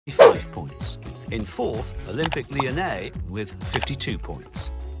points. In fourth, Olympique Lyonnais with 52 points.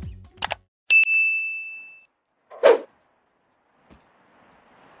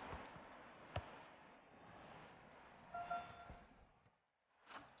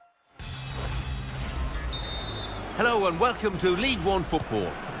 Hello and welcome to League One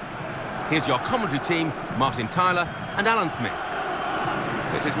football. Here's your commentary team, Martin Tyler and Alan Smith.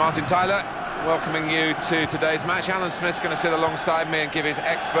 This is Martin Tyler, welcoming you to today's match. Alan Smith's going to sit alongside me and give his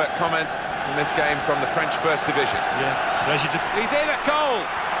expert comments on this game from the French First Division. Yeah, pleasure to... He's in at goal!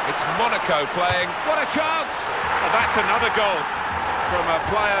 It's Monaco playing. What a chance! Well, that's another goal from a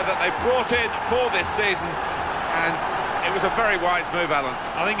player that they brought in for this season, and it was a very wise move, Alan.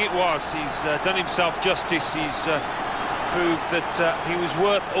 I think it was. He's done himself justice. He's proved that he was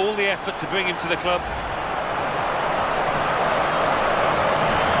worth all the effort to bring him to the club.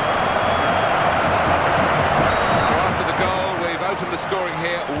 So after the goal, we've opened the scoring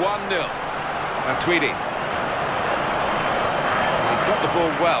here, 1-0. Now Tweedy. He's got the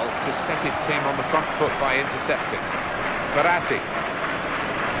ball well to set his team on the front foot by intercepting. Baratti.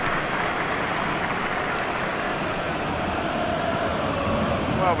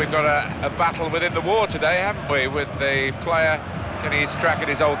 Well, we've got a battle within the war today, haven't we, with the player getting his crack at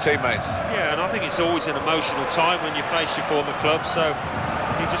his old teammates. Yeah, and I think it's always an emotional time when you face your former club, so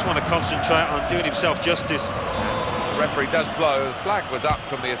you just want to concentrate on doing himself justice. The referee does blow. The flag was up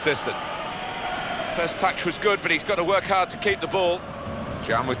from the assistant. First touch was good, but he's got to work hard to keep the ball.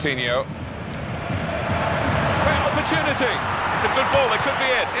 Gian Moutinho. Great opportunity. It's a good ball, they could be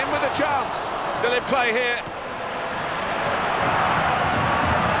in with a chance. Still in play here.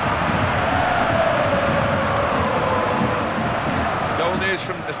 News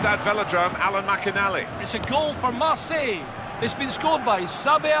from the Stade Velodrome, Alan McInally. It's a goal for Marseille. It's been scored by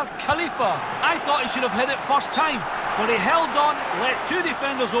Saber Khalifa. I thought he should have hit it first time, but he held on, let two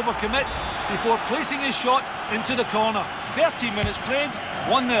defenders overcommit before placing his shot into the corner. 13 minutes played,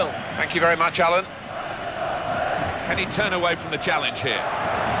 1-0. Thank you very much, Alan. Can he turn away from the challenge here?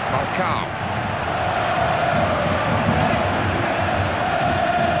 Falcao.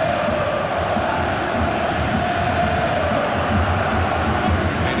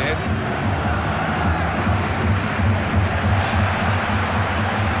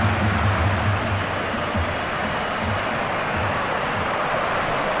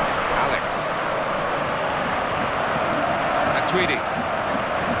 Tweedy.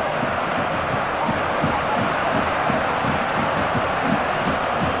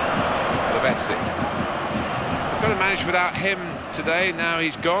 Lavezzi. Got to manage without him today. Now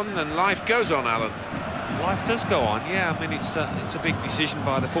he's gone and life goes on, Alan. Life does go on, yeah. I mean, it's a big decision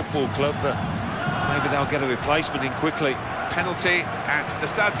by the football club, but maybe they'll get a replacement in quickly. Penalty at the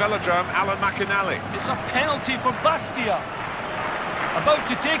Stade Velodrome, Alan McInally. It's a penalty for Bastia. About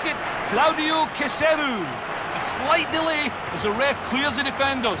to take it, Claudio Caseru. A slight delay as the ref clears the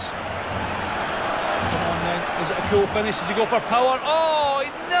defenders. Come on then, is it a cool finish? Does he go for power? Oh, he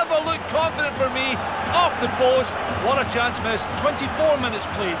never looked confident for me. Off the post, what a chance missed. 24 minutes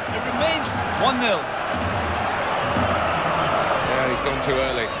played. It remains 1-0. Yeah, he's gone too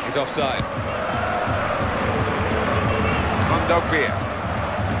early. He's offside. Kondogbia.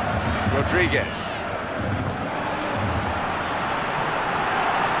 Rodriguez.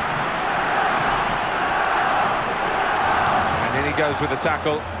 He goes with the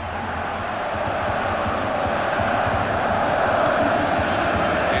tackle.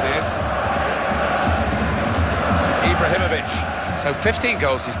 It is Ibrahimovic. So 15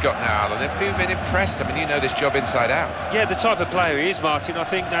 goals he's got now, Alan. Have you been impressed? I mean, you know this job inside out. Yeah, the type of player he is, Martin. I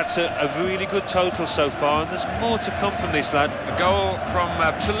think that's a really good total so far, and there's more to come from this lad. A goal from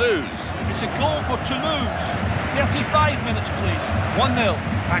Toulouse. It's a goal for Toulouse. 35 minutes played. 1-0.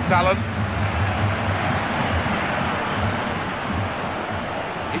 Thanks, Alan.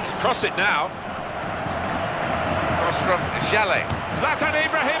 He can cross it now. Cross from Jallet. Zlatan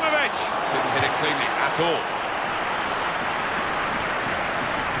Ibrahimovic! Didn't hit it cleanly at all.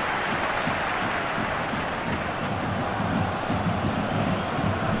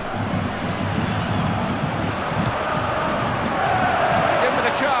 He's in with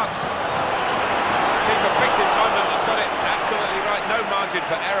a chance. Keeper picked his moment and got it absolutely right. No margin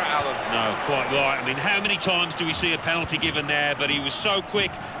for error, Alan. No, quite right. I mean, how many times do we see a penalty given there? But he was so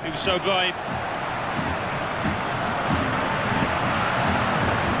quick, he was so brave.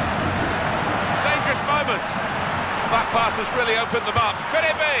 Dangerous moment. That pass has really opened them up. Could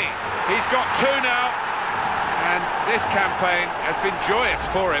it be? He's got two now. And this campaign has been joyous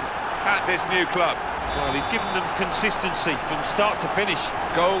for him at this new club. Well, he's given them consistency from start to finish.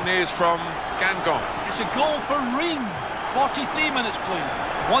 Goal news from Gangon. It's a goal for Ring. 43 minutes played.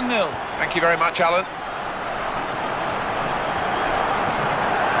 1-0. Thank you very much, Alan.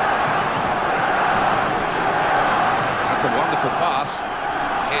 That's a wonderful pass.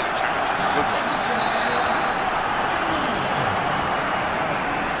 Here, the challenge is a good one.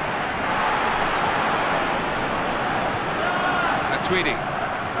 Tweedy.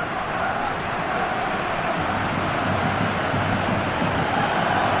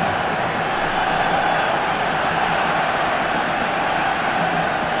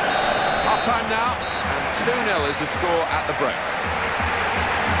 Half-time now, and 2-0 is the score at the break.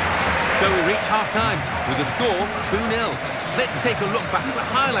 So we reach half-time with the score 2-0. Let's take a look back at the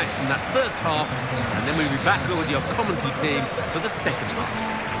highlights from that first half, and then we'll be back with your commentary team for the second half.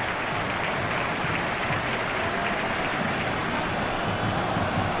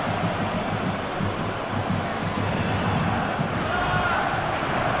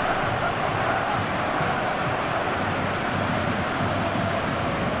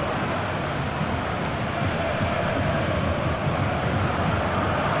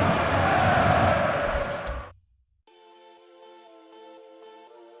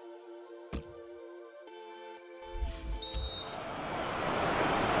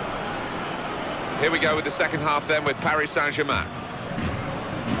 Here we go with the second half then with Paris Saint-Germain. Can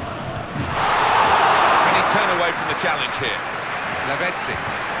he turn away from the challenge here? Lavezzi.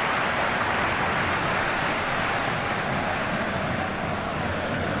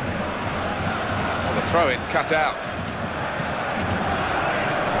 Well, the throw-in cut out.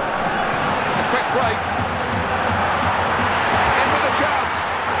 It's a quick break. In with a chance.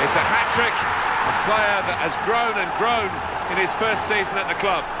 It's a hat-trick. A player that has grown and grown in his first season at the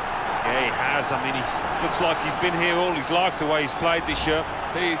club. Yeah, he has. I mean, he looks like he's been here all his life, the way he's played this year.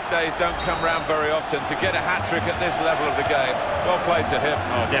 These days don't come round very often. To get a hat-trick at this level of the game, well played to him.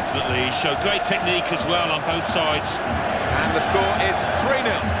 Oh, definitely. He showed great technique as well on both sides. And the score is 3-0.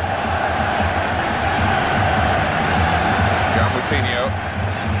 John Moutinho.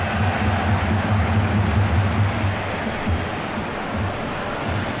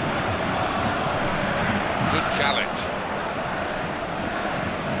 Good challenge.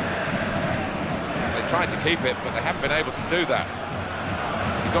 Tried to keep it, but they haven't been able to do that.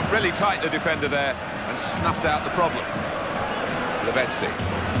 He got really tight, the defender there, and snuffed out the problem. Lavezzi.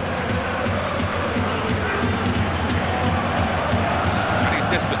 And he's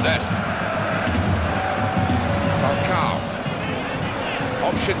dispossessed. Falcao.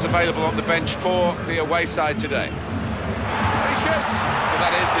 Options available on the bench for the away side today. He shoots! Well,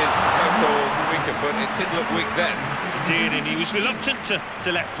 that is his so-called weaker foot. It did look weak then. Did, and he was reluctant to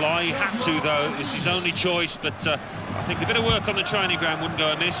let fly. He had to, though. It was his only choice, but I think a bit of work on the training ground wouldn't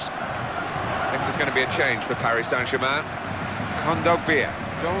go amiss. I think there's going to be a change for Paris Saint-Germain. Kondogbia.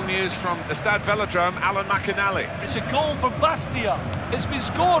 Goal news from the Stade Velodrome, Alan McInally. It's a goal for Bastia. It's been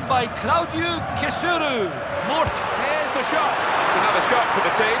scored by Claudio Kesuru. Here's the shot. It's another shot for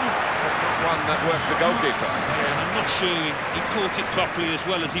the team. Not one that works the goalkeeper. Yeah, I'm not sure he caught it properly as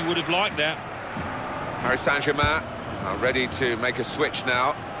well as he would have liked that. Paris Saint-Germain are ready to make a switch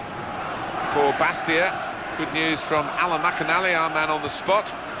now for Bastia. Good news from Alan McInally, our man on the spot.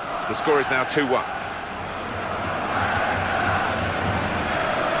 The score is now 2-1.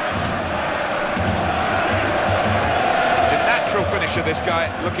 It's a natural finisher, this guy,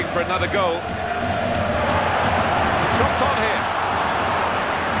 looking for another goal. Shots on here.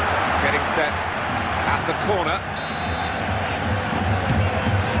 Getting set at the corner.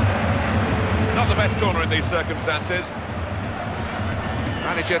 Not the best corner in these circumstances.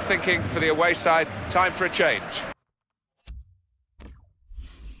 Manager thinking for the away side, time for a change.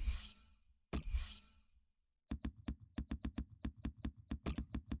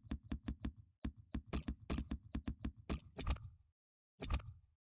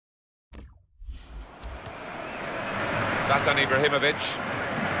 Zlatan Ibrahimovic.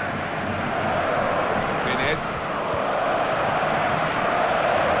 Inez.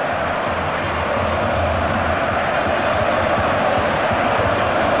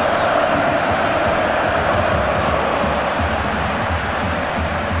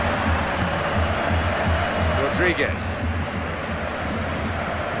 Rodriguez.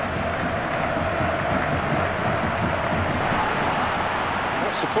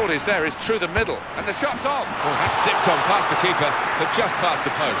 What support is there is through the middle, and the shot's on. Oh, that zipped on past the keeper, but just past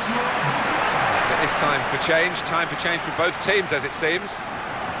the post. It is time for change for both teams, as it seems.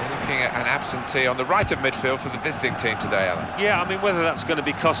 We're looking at an absentee on the right of midfield for the visiting team today, Alan. Yeah, I mean, whether that's going to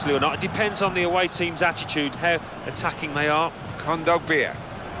be costly or not, it depends on the away team's attitude, how attacking they are. Kondogbia.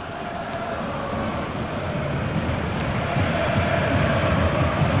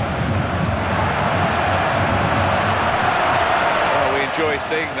 Enjoy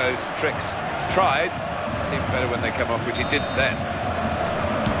seeing those tricks tried. Seemed better when they come off, which he didn't then.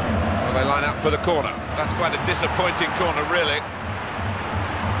 Well, they line up for the corner. That's quite a disappointing corner, really.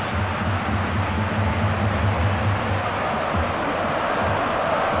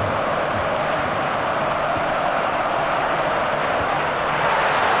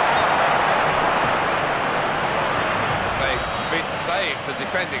 Saved the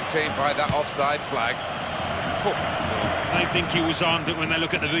defending team by that offside flag. They think he was on, but when they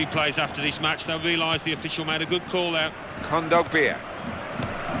look at the replays after this match, they'll realise the official made a good call out. Kondogbia.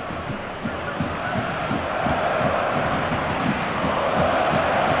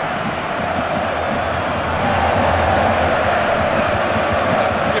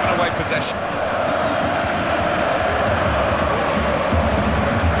 That's given away possession.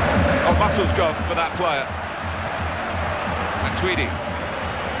 Oh, muscle's gone for that player. Tweedy.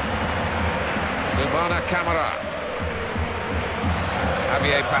 Silvana Camara.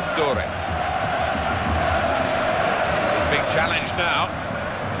 Javier Pastore. He's being challenged now.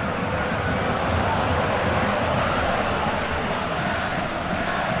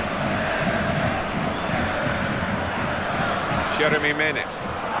 Jeremy Menes.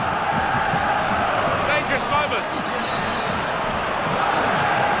 Dangerous moment.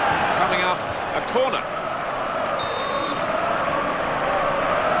 Coming up, a corner.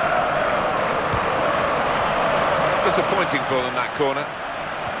 Disappointing for them, that corner.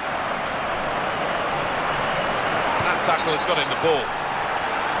 That tackle has got in the ball.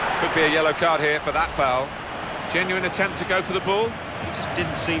 Could be a yellow card here for that foul. Genuine attempt to go for the ball. He just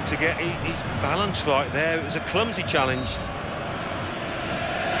didn't seem to get his balance right there. It was a clumsy challenge.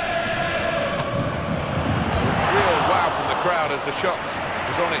 Real wow from the crowd as the shot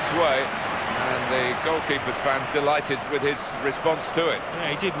was on its way. And the goalkeeper's fan delighted with his response to it. Yeah,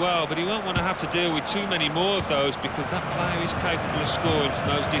 he did well, but he won't want to have to deal with too many more of those because that player is capable of scoring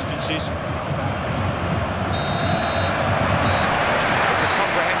from those distances. It's a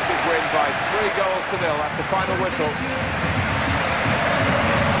comprehensive win by 3 goals to 0. That's the final whistle.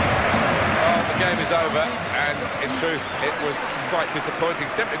 Well, the game is over, and in truth, it was quite disappointing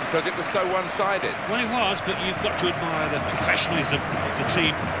simply because it was so one-sided. Well, it was, but you've got to admire the professionalism of the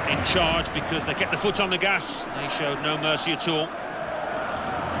team in charge because they kept the foot on the gas. They showed no mercy at all.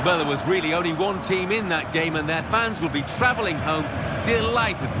 Well, there was really only one team in that game, and their fans will be travelling home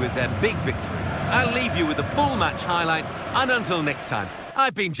delighted with their big victory. I'll leave you with the full match highlights, and until next time,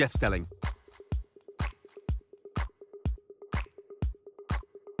 I've been Jeff Stelling.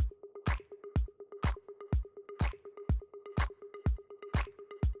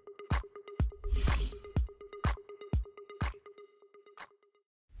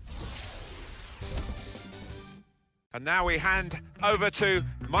 And now we hand over to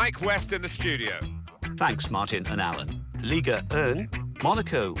Mike West in the studio. Thanks, Martin and Alan. Ligue 1,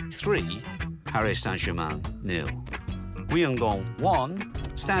 Monaco 3, Paris Saint-Germain 0. Guingamp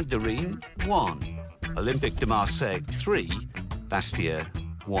 1, Stade de Reims 1. Olympique de Marseille 3, Bastia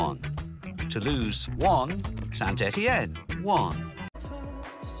 1. Toulouse 1, Saint-Etienne 1.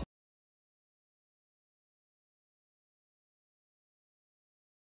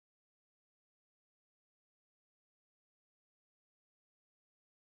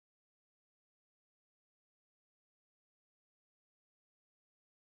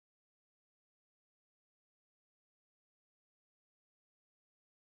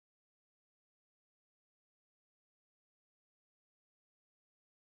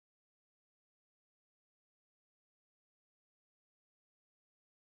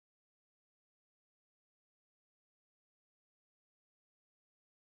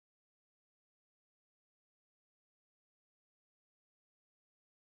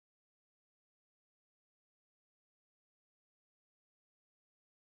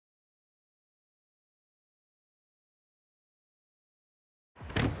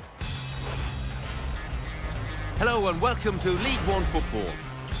 Hello and welcome to League One football.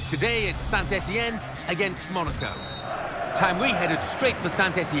 Today it's Saint-Etienne against Monaco. Time we headed straight for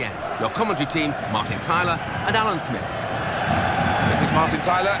Saint-Etienne. Your commentary team, Martin Tyler and Alan Smith. This is Martin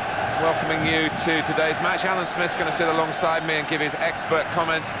Tyler, welcoming you to today's match. Alan Smith's going to sit alongside me and give his expert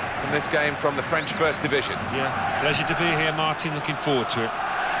comments on this game from the French First Division. Yeah, pleasure to be here, Martin. Looking forward to it.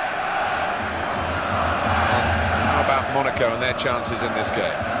 How about Monaco and their chances in this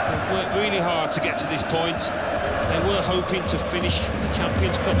game? They worked really hard to get to this point. They were hoping to finish the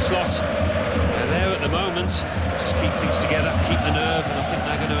Champions Cup slot. They're there at the moment. Just keep things together, keep the nerve, and I think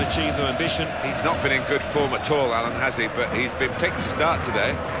they're going to achieve their ambition. He's not been in good form at all, Alan, has he? But he's been picked to start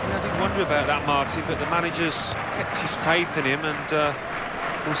today. Yeah, I did wonder about that, Martin, but the manager's kept his faith in him, and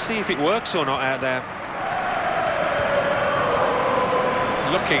we'll see if it works or not out there.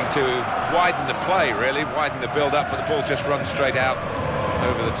 looking to widen the play, really, widen the build-up, but the ball just runs straight out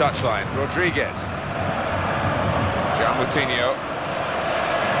over the touchline. Rodriguez. Gian Moutinho.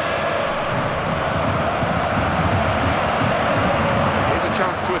 Here's a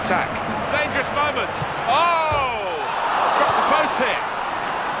chance to attack. Dangerous moment. Oh! Struck the post here.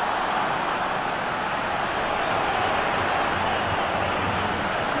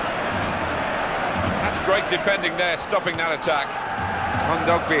 That's great defending there, stopping that attack.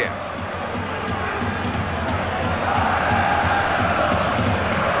 Kondogbia.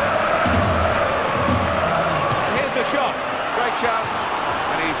 Here's the shot. Great chance,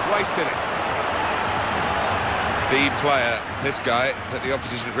 and he's wasted it. The player, this guy, that the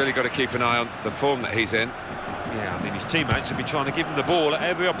opposition have really got to keep an eye on the form that he's in. Yeah, I mean, his teammates will be trying to give him the ball at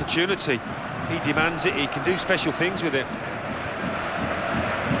every opportunity. He demands it, he can do special things with it.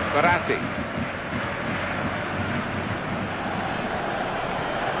 Verratti.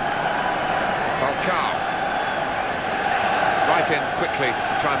 Falcao. Right in quickly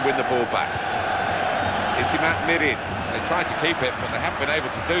to try and win the ball back. Isimat Mirin. They tried to keep it, but they haven't been able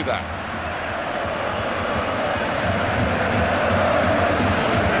to do that.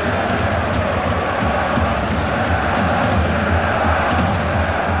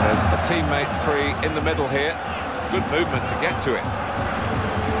 There's a teammate free in the middle here. Good movement to get to it.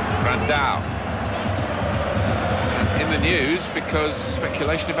 Brandao. In the news because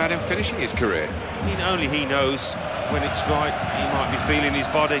speculation about him finishing his career. I mean, only he knows when it's right. He might be feeling his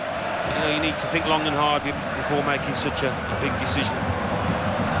body. You know, you need to think long and hard before making such a big decision.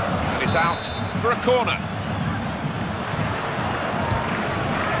 And it's out for a corner.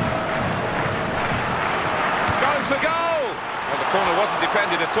 Goes for goal! Well, the corner wasn't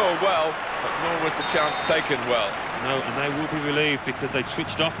defended at all well, but nor was the chance taken well. No, and they will be relieved because they'd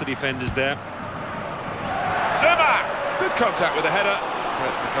switched off the defenders there. Zuma! Good contact with the header,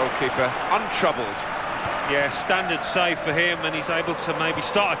 but the goalkeeper untroubled. Yeah, standard save for him, and he's able to maybe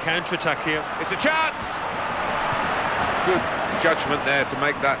start a counter-attack here. It's a chance! Good judgment there to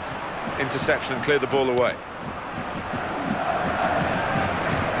make that interception and clear the ball away.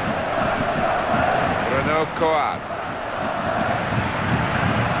 Renaud Coad.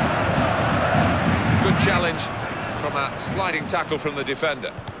 Good challenge from a sliding tackle from the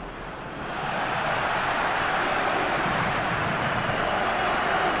defender.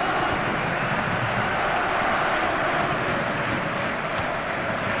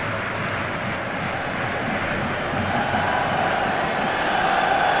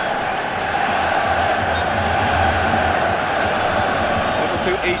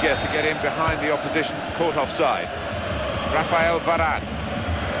 Too eager to get in behind the opposition, caught offside. Rafael Varane.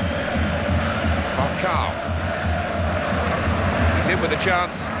 Falcao. He's in with a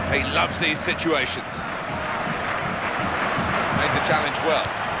chance. He loves these situations. Made the challenge well.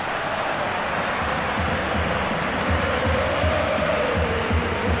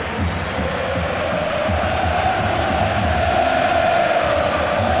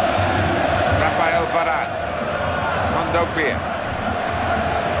 Rafael Varane. Kondogbia.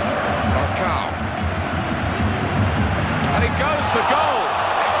 And it goes for goal.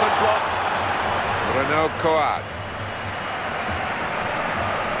 Excellent block. Renaud Coad.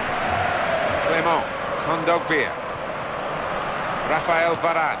 Clement. Kondogbia. Rafael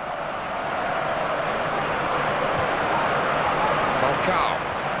Varane. Falcao.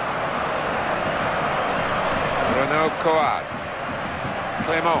 Renaud Coad.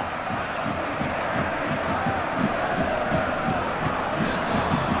 Clement.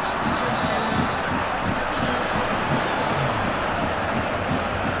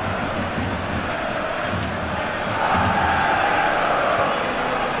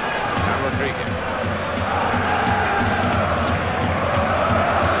 Rodriguez.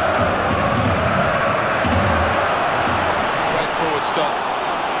 Straightforward stop.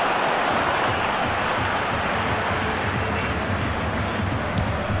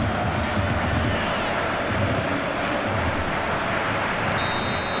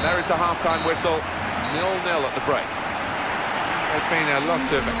 And there is the half-time whistle. 0-0 at the break. There's been a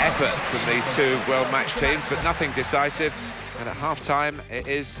lot of effort from these two well-matched teams, but nothing decisive. And at half-time, it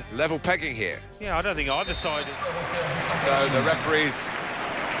is level pegging here. Yeah, I don't think either side. So the referee's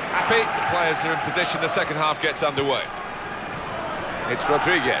happy, the players are in position, the second half gets underway. It's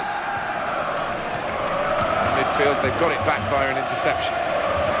Rodriguez. Midfield, they've got it back via an interception.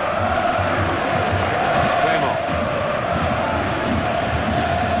 Clement.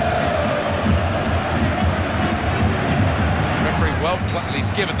 Referee well, he's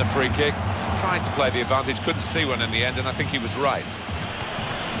given the free kick. Tried to play the advantage, couldn't see one in the end, and I think he was right.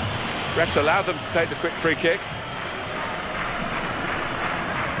 Refs allowed them to take the quick free kick.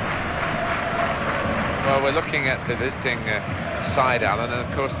 Well, we're looking at the visiting side, Alan, and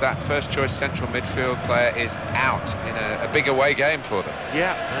of course that first-choice central midfield player is out in a big away game for them.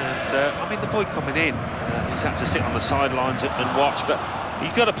 Yeah, and I mean, the boy coming in, he's had to sit on the sidelines and watch, but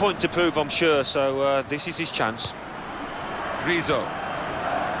he's got a point to prove, I'm sure, so this is his chance. Rizzo.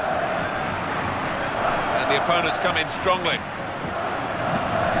 And the opponents come in strongly.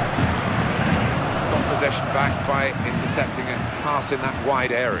 Got possession back by intercepting a pass in that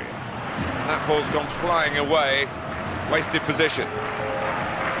wide area. And that ball's gone flying away. Wasted position.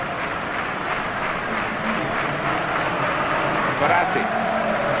 Barati.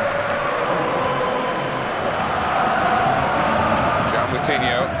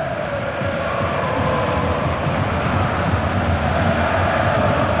 Moutinho.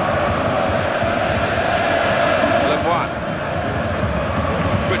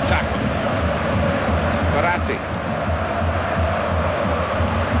 Good tackle. Barati.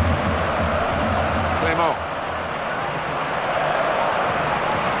 Clement.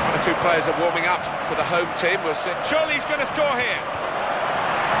 One or two players are warming up for the home team. We'll see. Surely he's going to score here.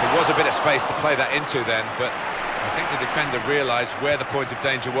 There was a bit of space to play that into then, but I think the defender realised where the point of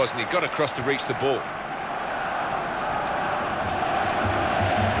danger was and he got across to reach the ball.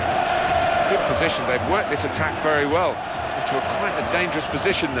 Good position. They've worked this attack very well into quite a dangerous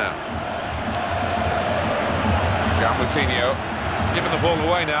position now. Moutinho giving the ball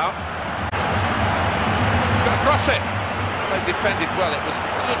away now. Going to cross it. They defended well. It was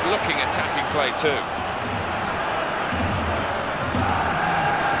good-looking attacking play too.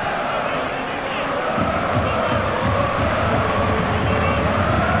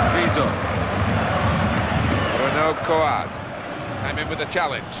 Rizzo. Renaud Coad came in with a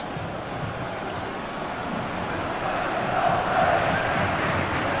challenge.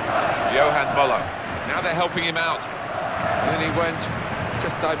 Johan Muller. Now they're helping him out. And then he went,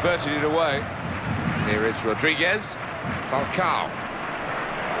 just diverted it away. Here is Rodriguez. Falcao.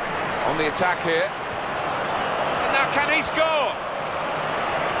 On the attack here. And now can he score?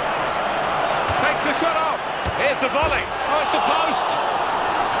 Takes the shot off. Here's the volley. Oh, it's the post.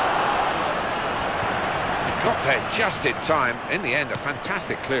 He got there just in time. In the end, a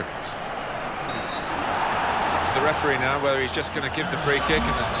fantastic clearance. It's up to the referee now whether he's just going to give the free kick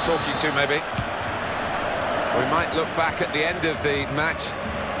and the talking to maybe. We might look back at the end of the match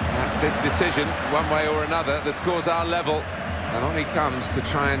at this decision, one way or another. The scores are level, and on he comes to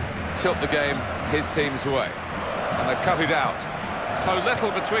try and tilt the game his team's way. And they've cut it out. So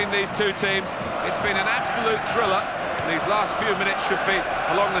little between these two teams. It's been an absolute thriller. These last few minutes should be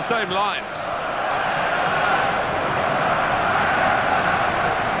along the same lines.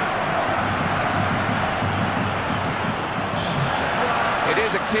 It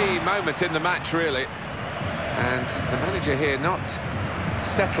is a key moment in the match, really. And the manager here not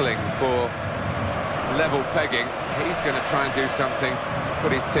settling for level pegging. He's going to try and do something to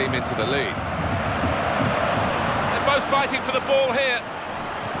put his team into the lead. They're both fighting for the ball here.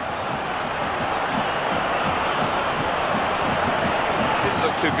 Didn't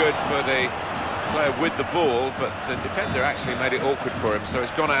look too good for the player with the ball, but the defender actually made it awkward for him, so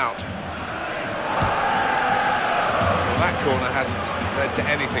it's gone out. Well, that corner hasn't led to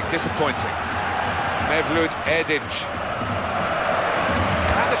anything. Disappointing. Mevlud Erdinc.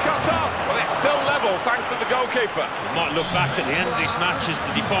 And the shot's on. Well, it's still level thanks to the goalkeeper. We might look back at the end of this match as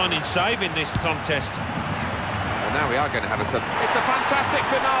the defining save in this contest. Well, now we are going to have a sub. It's a fantastic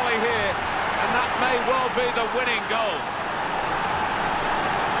finale here, and that may well be the winning goal.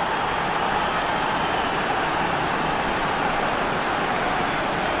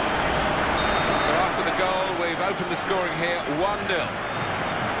 So after the goal, we've opened the scoring here, 1-0.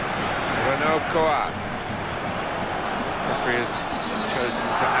 Renaud Coad. Referee has chosen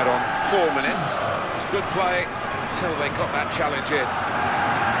to add on 4 minutes. It's good play until they got that challenge in.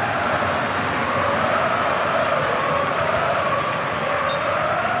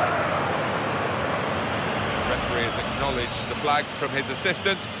 The referee has acknowledged the flag from his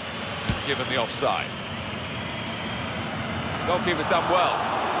assistant and given the offside. The goalkeeper's done well.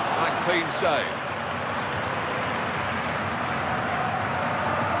 Nice clean save.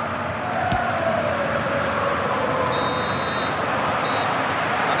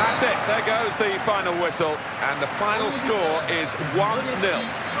 There goes the final whistle, and the final score is 1-0.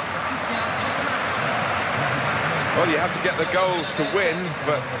 Well, you have to get the goals to win,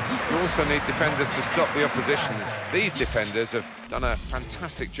 but you also need defenders to stop the opposition. These defenders have done a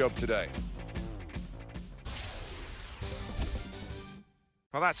fantastic job today.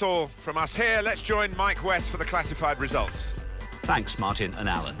 Well, that's all from us here. Let's join Mike West for the classified results. Thanks, Martin and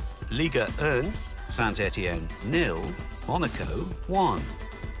Alan. Ligue 1, Saint-Etienne 0, Monaco 1.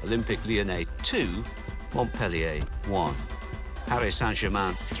 Olympique Lyonnais 2, Montpellier 1. Paris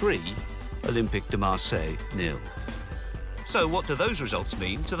Saint-Germain 3. Olympique de Marseille 0. So what do those results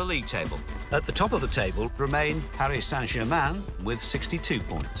mean to the league table? At the top of the table remain Paris Saint-Germain with 62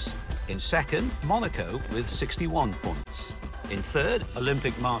 points. In second, Monaco with 61 points. In third,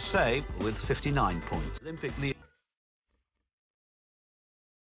 Olympique Marseille with 59 points. Olympique Lyon.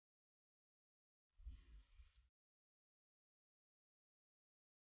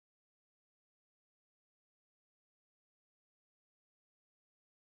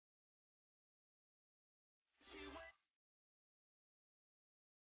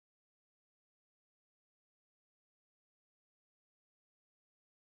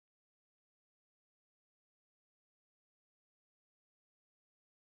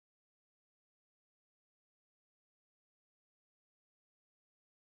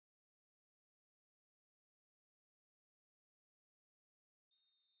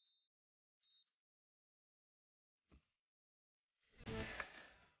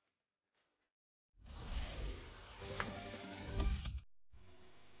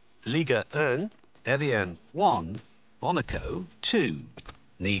 Ligue 1, Evian 1, Monaco 2,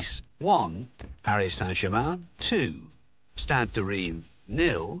 Nice 1, Paris Saint-Germain 2, Stade de Reims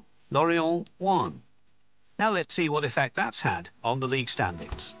 0, Lorient 1. Now let's see what effect that's had on the league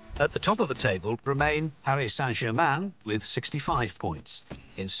standings. At the top of the table remain Paris Saint-Germain with 65 points.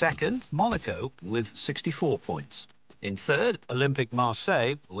 In second, Monaco with 64 points. In third, Olympique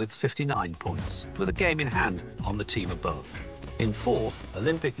Marseille with 59 points, with a game in hand on the team above. In fourth,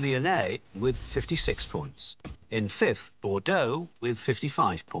 Olympique Lyonnais with 56 points. In fifth, Bordeaux with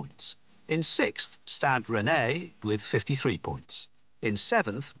 55 points. In sixth, Stade Rennais with 53 points. In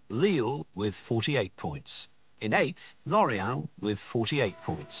seventh, Lille with 48 points. In eighth, Lorient with 48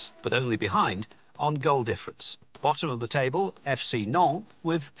 points, but only behind on goal difference. Bottom of the table, FC Nantes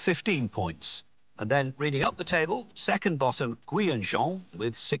with 15 points. And then reading up the table, second bottom, Guyanjean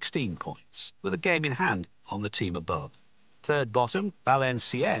with 16 points, with a game in hand on the team above. Third bottom,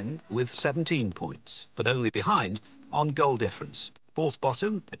 Valenciennes with 17 points, but only behind on goal difference. Fourth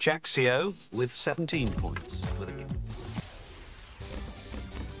bottom, Ajaccio with 17 points.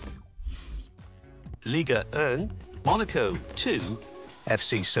 Ligue 1, Monaco 2,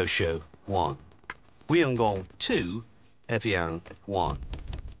 FC Sochaux 1. Guingamp 2, Evian 1.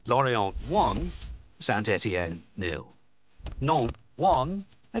 Lorient 1, Saint-Étienne 0. Nantes 1,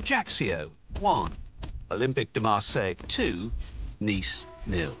 Ajaccio 1. Olympique de Marseille 2, Nice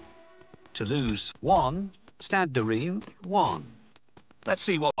 0. Toulouse 1, Stade de Reims 1. Let's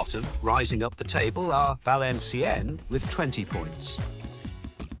see what bottom rising up the table are Valenciennes with 20 points.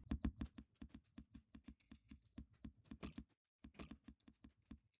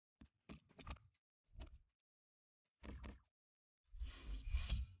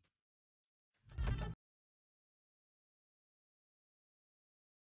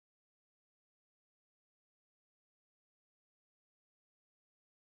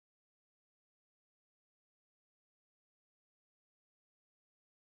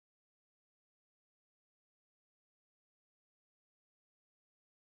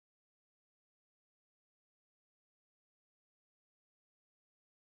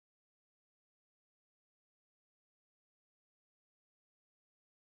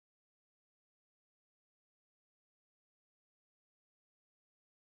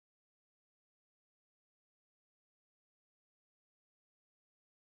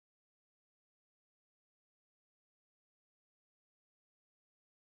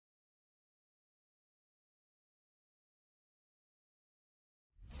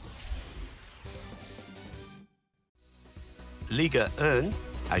 Ligue 1,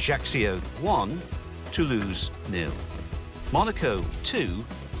 Ajaccio 1, Toulouse 0. Monaco 2,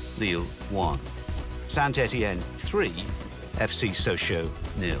 Lille 1. Saint-Étienne 3, FC Sochaux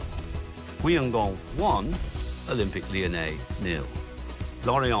 0. Guingamp 1, Olympique Lyonnais 0.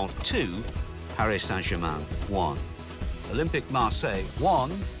 Lorient 2, Paris Saint-Germain 1. Olympique Marseille 1,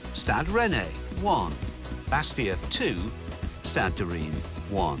 Stade Rennais 1. Bastia 2, Stade de Reims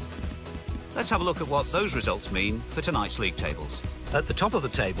 1. Let's have a look at what those results mean for tonight's league tables. At the top of the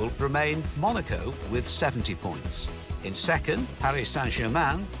table remain Monaco with 70 points. In second, Paris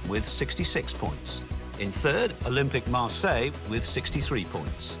Saint-Germain with 66 points. In third, Olympique Marseille with 63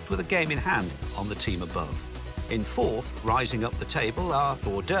 points, with a game in hand on the team above. In fourth, rising up the table are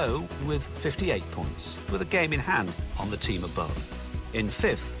Bordeaux with 58 points, with a game in hand on the team above. In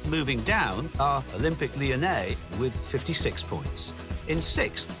fifth, moving down, are Olympique Lyonnais with 56 points. In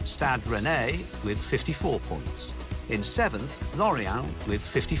sixth, Stade Rennais with 54 points. In seventh, Lorient with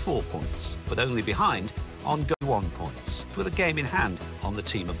 54 points, but only behind on 1 points, with a game in hand on the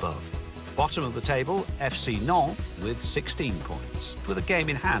team above. Bottom of the table, FC Nantes with 16 points, with a game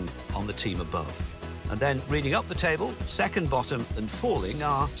in hand on the team above. And then reading up the table, second bottom and falling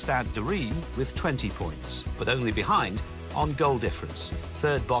are Stade de Reims with 20 points, but only behind on goal difference.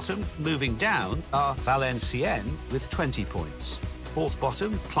 Third bottom, moving down, are Valenciennes with 20 points. Fourth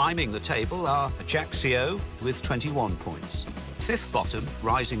bottom, climbing the table, are Ajaccio with 21 points. Fifth bottom,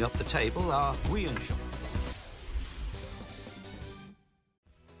 rising up the table, are Guyanchon.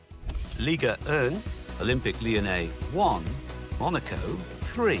 Ligue 1, Olympique Lyonnais 1, Monaco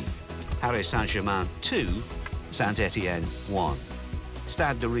 3, Paris Saint-Germain 2, Saint-Étienne 1,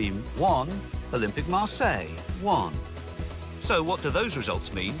 Stade de Reims 1, Olympique Marseille 1. So what do those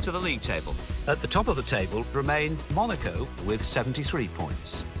results mean to the league table? At the top of the table remain Monaco with 73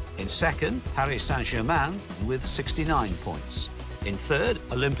 points. In second, Paris Saint-Germain with 69 points. In third,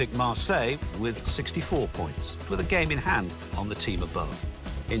 Olympique Marseille with 64 points, with a game in hand on the team above.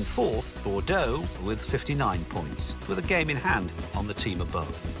 In fourth, Bordeaux with 59 points, with a game in hand on the team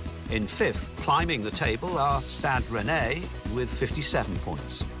above. In fifth, climbing the table, are Stade Rennais with 57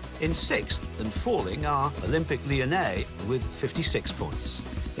 points. In sixth and falling are Olympique Lyonnais with 56 points.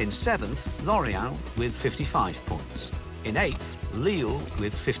 In seventh, Lorient with 55 points. In eighth, Lille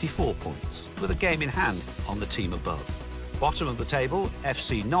with 54 points, with a game in hand on the team above. Bottom of the table,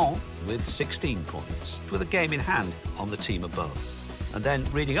 FC Nantes with 16 points, with a game in hand on the team above. And then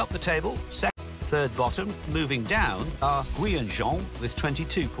reading up the table, third bottom, moving down, are Guyanchon with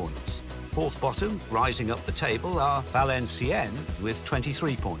 22 points. Fourth bottom, rising up the table, are Valenciennes with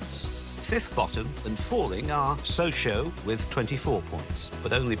 23 points. Fifth bottom and falling are Sochaux with 24 points,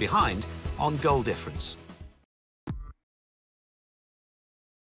 but only behind on goal difference.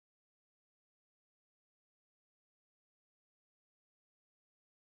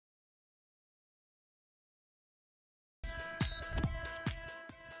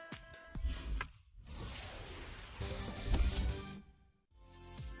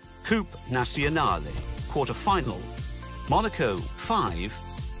 Coupe Nationale, quarter-final, Monaco 5,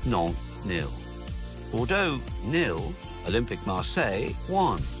 Nantes 0. Bordeaux 0, Olympique Marseille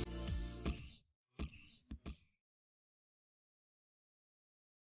 1.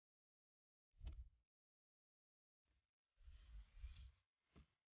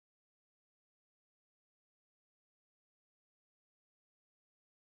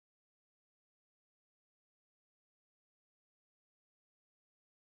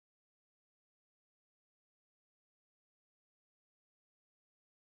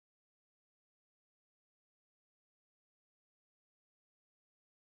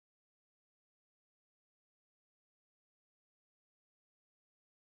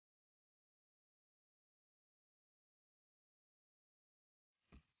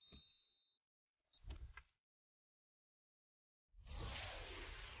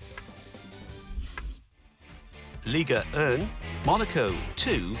 Ligue 1, Monaco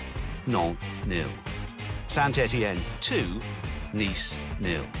 2, Nantes 0. Saint-Étienne 2, Nice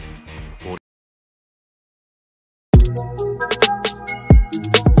 0.